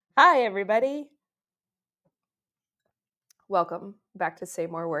Hi, everybody. Welcome back to Say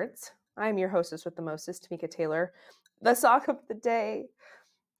More Words. I'm your hostess with the mostest, Tamika Taylor. The song of the day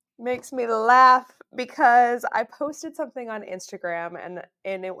makes me laugh because I posted something on Instagram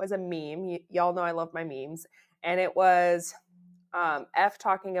and it was a meme. Y'all know I love my memes. And it was F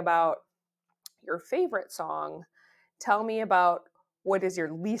talking about your favorite song. Tell me about what is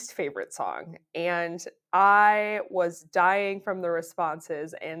your least favorite song. And I was dying from the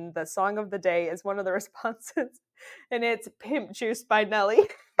responses, and the song of the day is one of the responses, and it's Pimp Juice by Nelly. It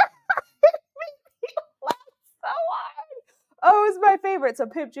made me laugh so hard. Oh, it's my favorite. So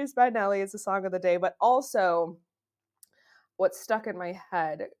Pimp Juice by Nelly is the song of the day, but also what's stuck in my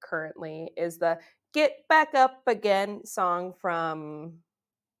head currently is the Get Back Up Again song from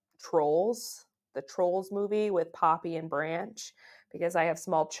Trolls, the Trolls movie with Poppy and Branch, because I have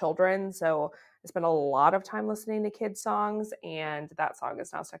small children. So I spend a lot of time listening to kids' songs, and that song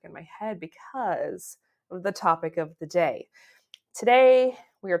is now stuck in my head because of the topic of the day. Today,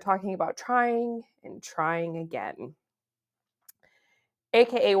 we are talking about trying and trying again.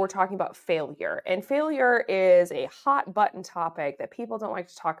 AKA, we're talking about failure. And failure is a hot button topic that people don't like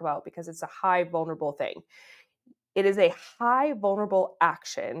to talk about because it's a high vulnerable thing. It is a high vulnerable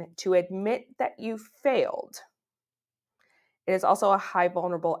action to admit that you failed. It is also a high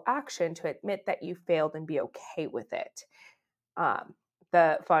vulnerable action to admit that you failed and be okay with it.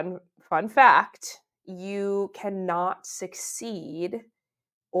 The fun fact: you cannot succeed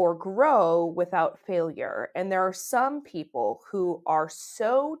or grow without failure. And there are some people who are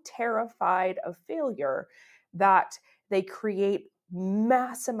so terrified of failure that they create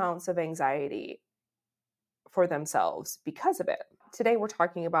mass amounts of anxiety for themselves because of it. Today, we're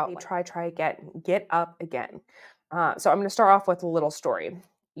talking about try again, get up again. So I'm going to start off with a little story.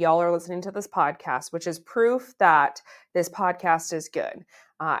 Y'all are listening to this podcast, which is proof that this podcast is good.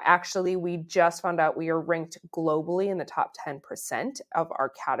 Actually, we just found out we are ranked globally in the top 10% of our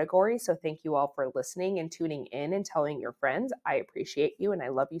category. So thank you all for listening and tuning in and telling your friends. I appreciate you and I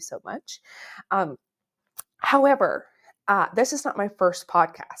love you so much. However, this is not my first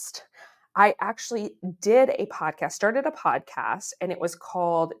podcast. I actually started a podcast, and it was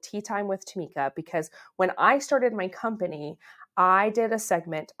called Tea Time with Tamika because when I started my company, I did a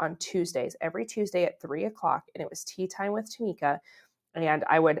segment on Tuesdays, every Tuesday at 3:00, and it was Tea Time with Tamika. And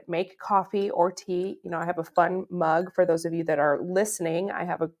I would make coffee or tea. You know, I have a fun mug for those of you that are listening. I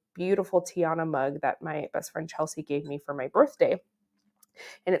have a beautiful Tiana mug that my best friend Chelsea gave me for my birthday,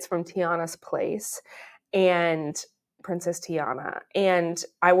 and it's from Tiana's Place. And Princess Tiana. And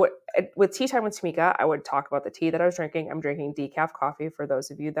I would, with Tea Time with Tamika, I would talk about the tea that I was drinking. I'm drinking decaf coffee for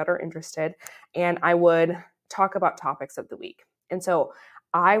those of you that are interested. And I would talk about topics of the week. And so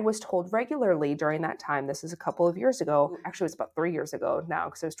I was told regularly during that time, this is a couple of years ago, actually, it's about 3 years ago now,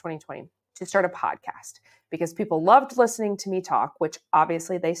 because it was 2020, to start a podcast because people loved listening to me talk, which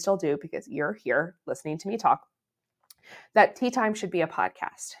obviously they still do because you're here listening to me talk. That Tea Time should be a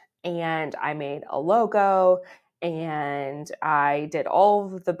podcast. And I made a logo and I did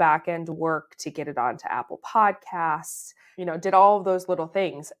all of the back end work to get it onto Apple Podcasts, did all of those little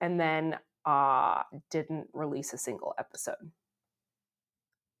things, and then didn't release a single episode.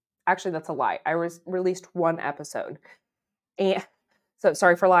 Actually, that's a lie. I released one episode. And so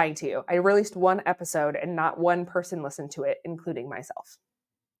sorry for lying to you. I released one episode and not one person listened to it, including myself.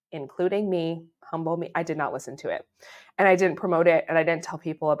 Including me, humble me. I did not listen to it. And I didn't promote it and I didn't tell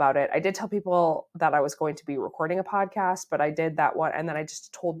people about it. I did tell people that I was going to be recording a podcast, but I did that one and then I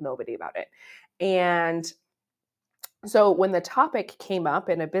just told nobody about it. And so when the topic came up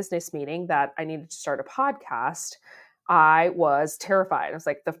in a business meeting that I needed to start a podcast, I was terrified. I was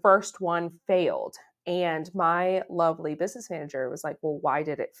like, the first one failed. And my lovely business manager was like, well, why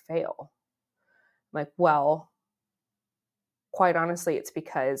did it fail? I'm like, well, quite honestly, it's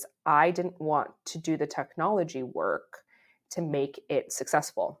because I didn't want to do the technology work to make it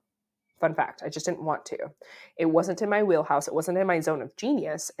successful. Fun fact, I just didn't want to. It wasn't in my wheelhouse. It wasn't in my zone of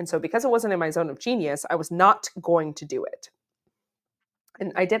genius. And so because it wasn't in my zone of genius, I was not going to do it.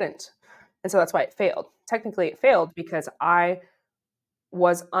 And I didn't. And so that's why it failed. Technically, it failed because I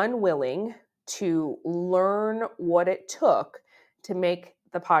was unwilling to learn what it took to make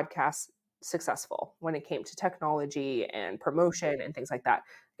the podcast successful when it came to technology and promotion and things like that.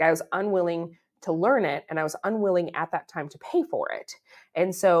 I was unwilling to learn it, and I was unwilling at that time to pay for it.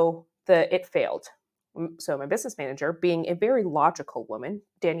 And so it failed. So my business manager, being a very logical woman,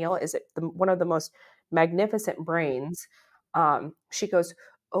 Danielle is one of the most magnificent brains. She goes,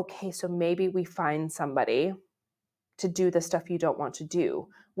 okay, so maybe we find somebody to do the stuff you don't want to do.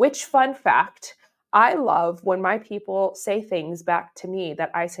 Which, fun fact, I love when my people say things back to me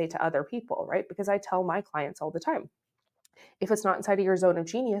that I say to other people, right? Because I tell my clients all the time, if it's not inside of your zone of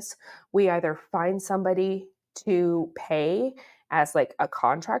genius, we either find somebody to pay as like a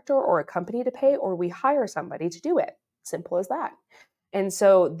contractor or a company to pay, or we hire somebody to do it. Simple as that. And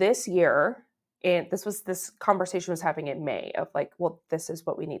so this year, and this conversation was happening in May of like, well, this is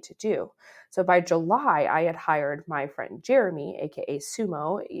what we need to do. So by July, I had hired my friend Jeremy, aka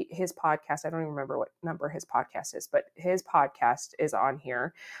Sumo. His podcast, I don't even remember what number his podcast is, but his podcast is on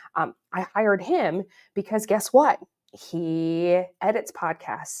here. I hired him because guess what? He edits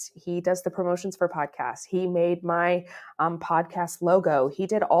podcasts. He does the promotions for podcasts. He made my podcast logo. He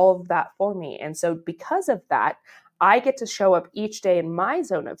did all of that for me. And so because of that, I get to show up each day in my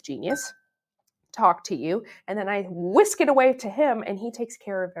zone of genius, talk to you, and then I whisk it away to him and he takes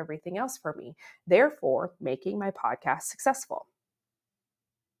care of everything else for me, therefore making my podcast successful.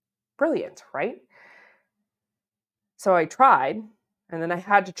 Brilliant, right? So I tried, and then I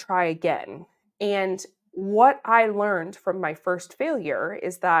had to try again. And what I learned from my first failure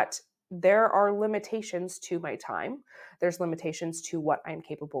is that there are limitations to my time. There's limitations to what I'm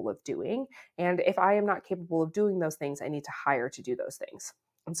capable of doing. And if I am not capable of doing those things, I need to hire to do those things.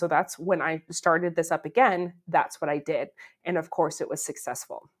 And so that's when I started this up again. That's what I did. And of course, it was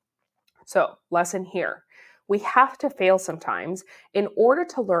successful. So, lesson here. We have to fail sometimes in order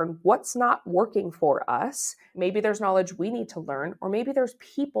to learn what's not working for us. Maybe there's knowledge we need to learn, or maybe there's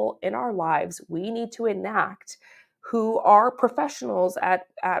people in our lives we need to enact who are professionals at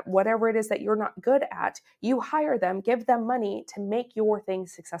whatever it is that you're not good at. You hire them, give them money to make your thing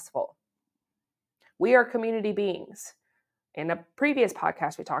successful. We are community beings. In a previous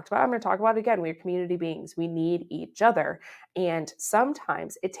podcast we talked about, I'm going to talk about it again. We're community beings. We need each other. And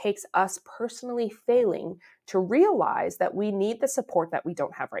sometimes it takes us personally failing to realize that we need the support that we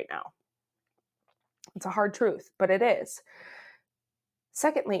don't have right now. It's a hard truth, but it is.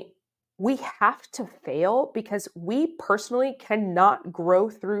 Secondly, we have to fail because we personally cannot grow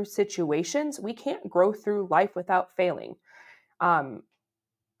through situations. We can't grow through life without failing.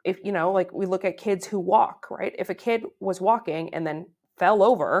 If, like we look at kids who walk, right? If a kid was walking and then fell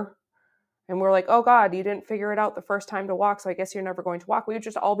over and we're like, oh God, you didn't figure it out the first time to walk, so I guess you're never going to walk. We would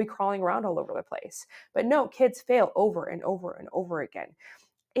just all be crawling around all over the place. But no, kids fail over and over and over again.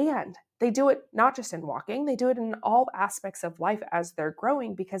 And they do it not just in walking, they do it in all aspects of life as they're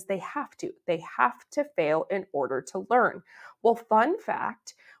growing because they have to. They have to fail in order to learn. Well, fun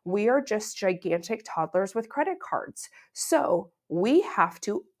fact, we are just gigantic toddlers with credit cards. So we have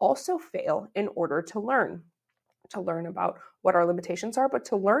to also fail in order to learn about what our limitations are, but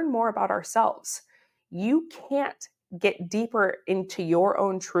to learn more about ourselves. You can't get deeper into your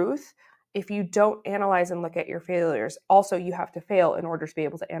own truth if you don't analyze and look at your failures. Also, you have to fail in order to be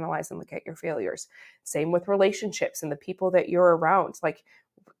able to analyze and look at your failures. Same with relationships and the people that you're around. Like,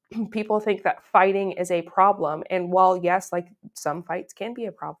 people think that fighting is a problem. And while, yes, like some fights can be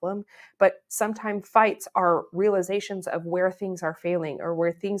a problem, but sometimes fights are realizations of where things are failing or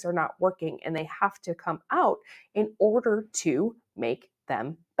where things are not working, and they have to come out in order to make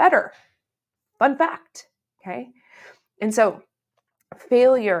them better. Fun fact. Okay. And so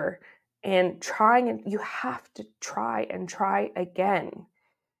failure and trying, and you have to try and try again.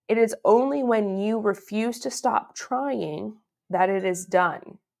 It is only when you refuse to stop trying that it is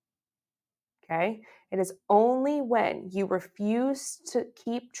done. Okay? It is only when you refuse to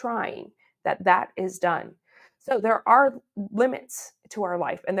keep trying that that is done. So there are limits to our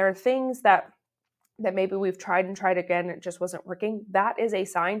life, and there are things that maybe we've tried and tried again, and it just wasn't working. That is a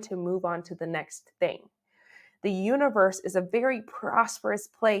sign to move on to the next thing. The universe is a very prosperous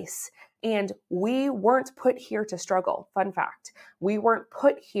place, and we weren't put here to struggle. Fun fact, we weren't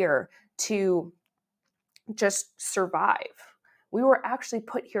put here to just survive. We were actually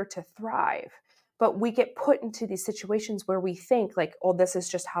put here to thrive. But we get put into these situations where we think like, oh, this is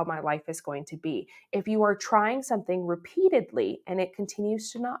just how my life is going to be. If you are trying something repeatedly and it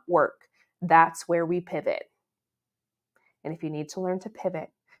continues to not work, that's where we pivot. And if you need to learn to pivot,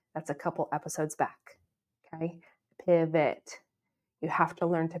 that's a couple episodes back. Okay? Pivot. You have to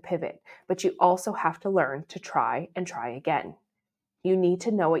learn to pivot, but you also have to learn to try and try again. You need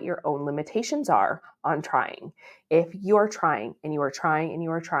to know what your own limitations are on trying. If you're trying and you are trying and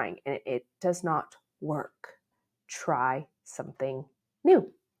you are trying and it does not work, try something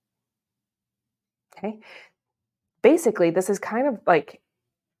new. Okay? Basically, this is kind of like,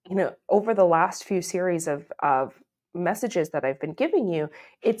 over the last few series of messages that I've been giving you,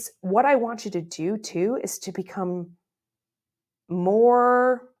 it's what I want you to do too is to become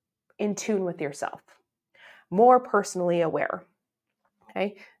more in tune with yourself, more personally aware.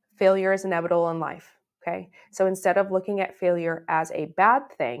 Okay. failure is inevitable in life. Okay. So instead of looking at failure as a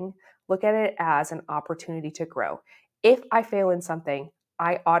bad thing, look at it as an opportunity to grow. If I fail in something,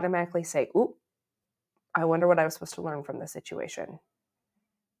 I automatically say, ooh, I wonder what I was supposed to learn from this situation.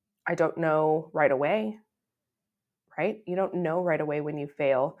 I don't know right away, right? You don't know right away when you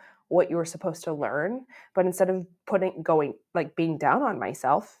fail what you were supposed to learn. But instead of being down on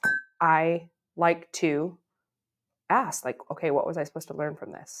myself, I like to ask, like, okay, what was I supposed to learn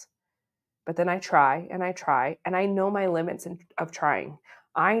from this? But then I try, and I know my limits of trying.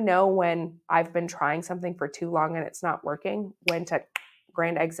 I know when I've been trying something for too long and it's not working, when to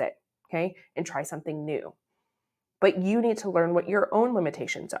grand exit, okay, and try something new. But you need to learn what your own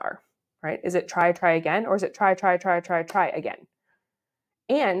limitations are, right? Is it try again, or is it try again?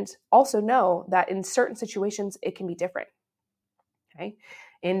 And also know that in certain situations, it can be different. Okay.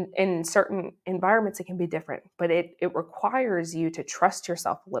 In certain environments, it can be different, but it requires you to trust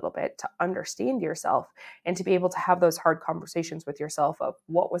yourself a little bit, to understand yourself, and to be able to have those hard conversations with yourself of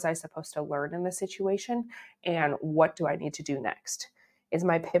what was I supposed to learn in this situation, and what do I need to do next? Is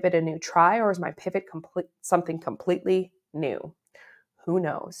my pivot a new try, or is my pivot something completely new? Who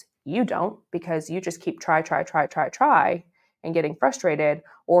knows? You don't, because you just keep try and getting frustrated,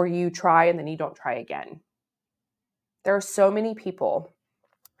 or you try and then you don't try again. There are so many people.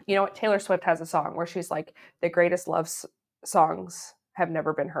 You know what? Taylor Swift has a song where she's like, the greatest love songs have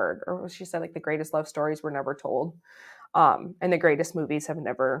never been heard. Or she said, like, the greatest love stories were never told. And the greatest movies have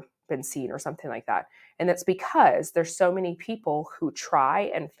never been seen, or something like that. And it's because there's so many people who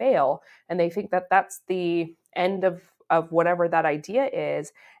try and fail, and they think that that's the end of whatever that idea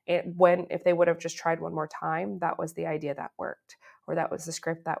is. If they would have just tried one more time, that was the idea that worked, or that was the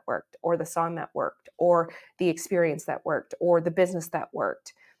script that worked, or the song that worked, or the experience that worked, or the business that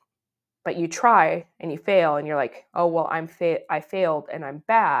worked. But you try and you fail, and you're like, oh, well, I failed and I'm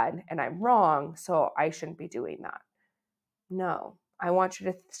bad and I'm wrong, so I shouldn't be doing that. No, I want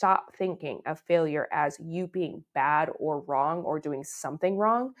you to stop thinking of failure as you being bad or wrong or doing something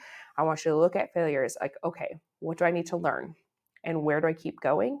wrong. I want you to look at failure as like, okay, what do I need to learn? And where do I keep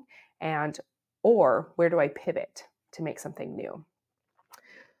going? Or where do I pivot to make something new?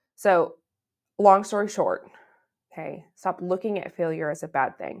 So, long story short, okay, stop looking at failure as a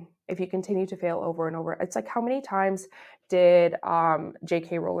bad thing. If you continue to fail over and over, it's like, how many times did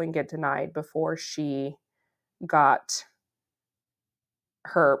J.K. Rowling get denied before she got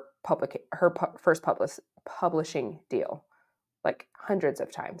her first publishing deal? Like, hundreds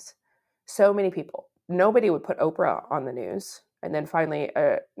of times. So many people. Nobody would put Oprah on the news, and then finally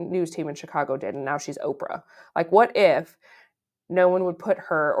a news team in Chicago did, and now she's Oprah. Like, what if no one would put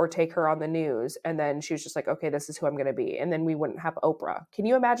her or take her on the news, and then she was just like, okay, this is who I'm going to be, and then we wouldn't have Oprah? Can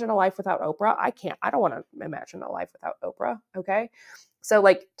you imagine a life without Oprah? I can't. I don't want to imagine a life without Oprah. Okay, so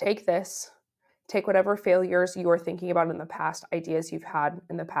like, take whatever failures you are thinking about in the past, ideas you've had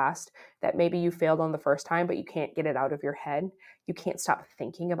in the past that maybe you failed on the first time, but you can't get it out of your head. You can't stop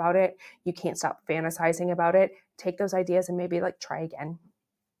thinking about it. You can't stop fantasizing about it. Take those ideas and maybe like try again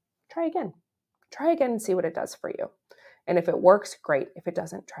and see what it does for you. And if it works, great. If it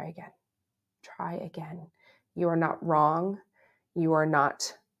doesn't, try again. You are not wrong. You are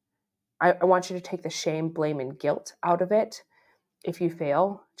not, I want you to take the shame, blame, and guilt out of it. If you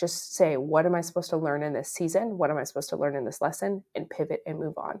fail, just say, what am I supposed to learn in this season? What am I supposed to learn in this lesson? And pivot and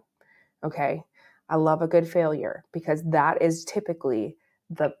move on. Okay. I love a good failure, because that is typically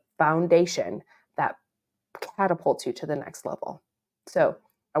the foundation that catapults you to the next level. So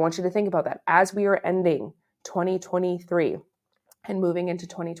I want you to think about that as we are ending 2023 and moving into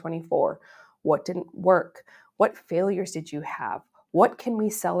 2024. What didn't work? What failures did you have? What can we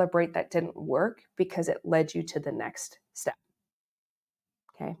celebrate that didn't work because it led you to the next step?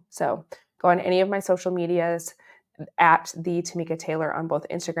 Okay, so go on any of my social medias at the Tamika Taylor on both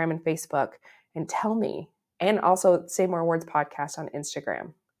Instagram and Facebook, and tell me, and also Say More Words podcast on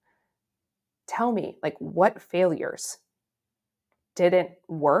Instagram. Tell me, like, what failures didn't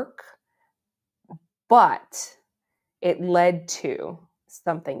work, but it led to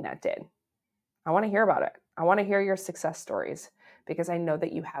something that did. I want to hear about it. I want to hear your success stories, because I know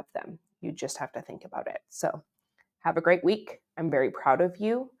that you have them. You just have to think about it. So have a great week. I'm very proud of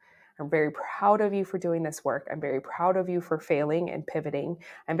you. I'm very proud of you for doing this work. I'm very proud of you for failing and pivoting.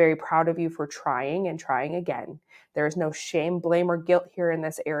 I'm very proud of you for trying and trying again. There is no shame, blame, or guilt here in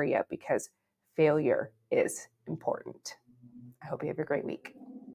this area, because failure is important. I hope you have a great week.